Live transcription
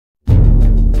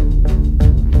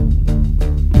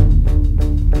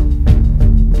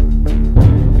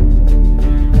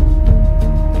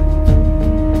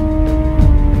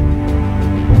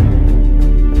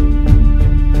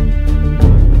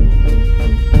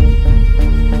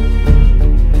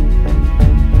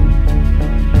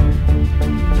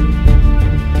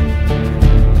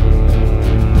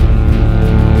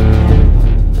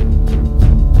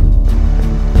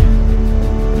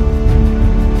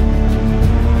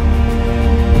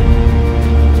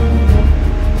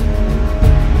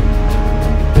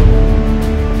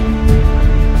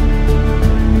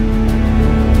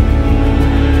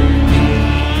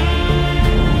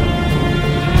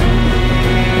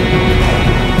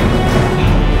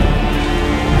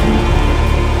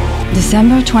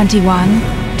December 21,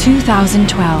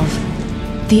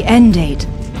 2012, the end date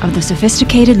of the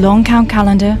sophisticated long count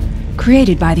calendar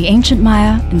created by the ancient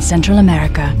Maya in Central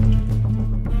America.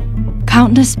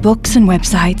 Countless books and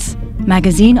websites,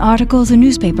 magazine articles and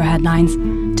newspaper headlines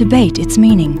debate its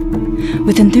meaning,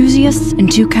 with enthusiasts in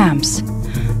two camps: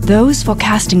 those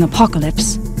forecasting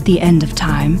apocalypse, the end of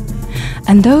time,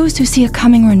 and those who see a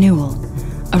coming renewal,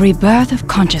 a rebirth of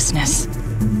consciousness.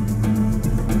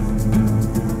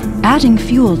 Adding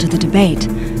fuel to the debate,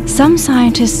 some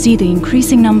scientists see the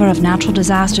increasing number of natural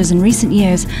disasters in recent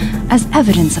years as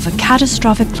evidence of a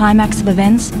catastrophic climax of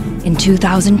events in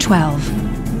 2012.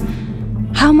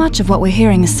 How much of what we're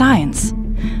hearing is science,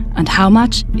 and how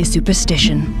much is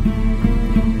superstition?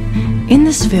 In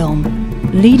this film,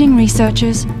 leading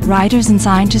researchers, writers, and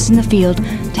scientists in the field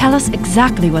tell us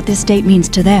exactly what this date means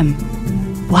to them,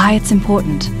 why it's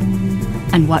important,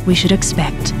 and what we should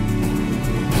expect.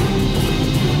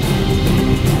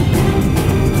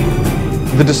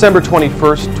 The December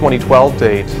 21st, 2012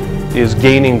 date is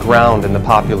gaining ground in the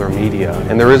popular media,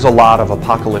 and there is a lot of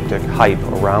apocalyptic hype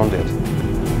around it.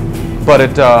 But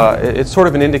it's sort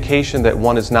of an indication that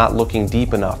one is not looking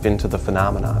deep enough into the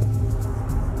phenomenon.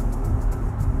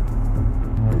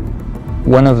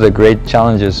 One of the great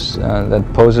challenges that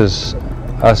poses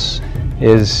us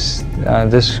is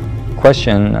this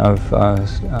question of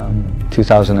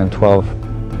 2012.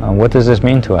 What does this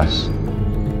mean to us?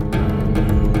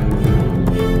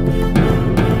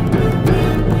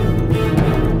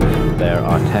 There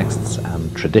are texts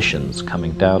and traditions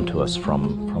coming down to us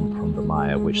from the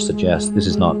Maya which suggest this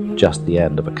is not just the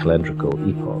end of a calendrical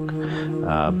epoch,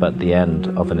 but the end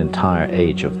of an entire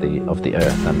age of the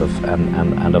earth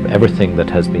and of everything that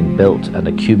has been built and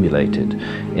accumulated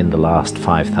in the last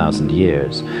 5,000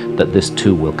 years, that this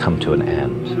too will come to an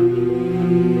end.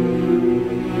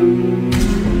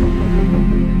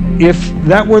 If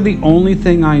that were the only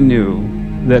thing I knew,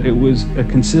 that it was a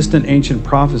consistent ancient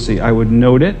prophecy, I would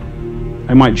note it.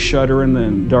 I might shudder in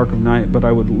the dark of night, but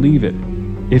I would leave it.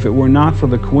 If it were not for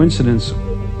the coincidence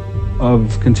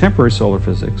of contemporary solar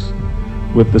physics,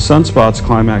 with the sunspots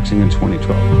climaxing in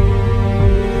 2012.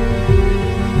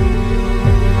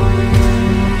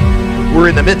 We're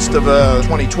in the midst of a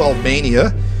 2012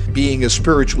 mania, being as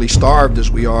spiritually starved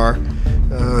as we are,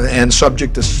 and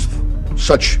subject to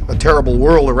such a terrible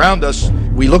world around us.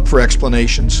 We look for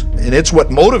explanations, and it's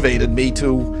what motivated me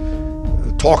to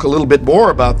talk a little bit more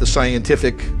about the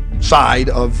scientific side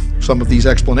of some of these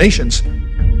explanations.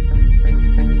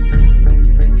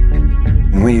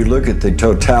 When you look at the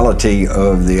totality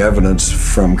of the evidence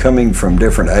coming from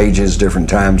different ages, different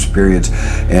time periods,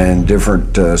 and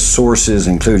different sources,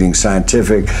 including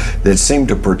scientific, that seem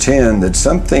to portend that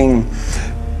something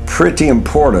pretty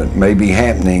important may be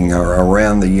happening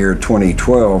around the year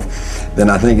 2012, then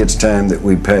I think it's time that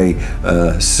we pay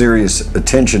serious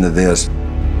attention to this.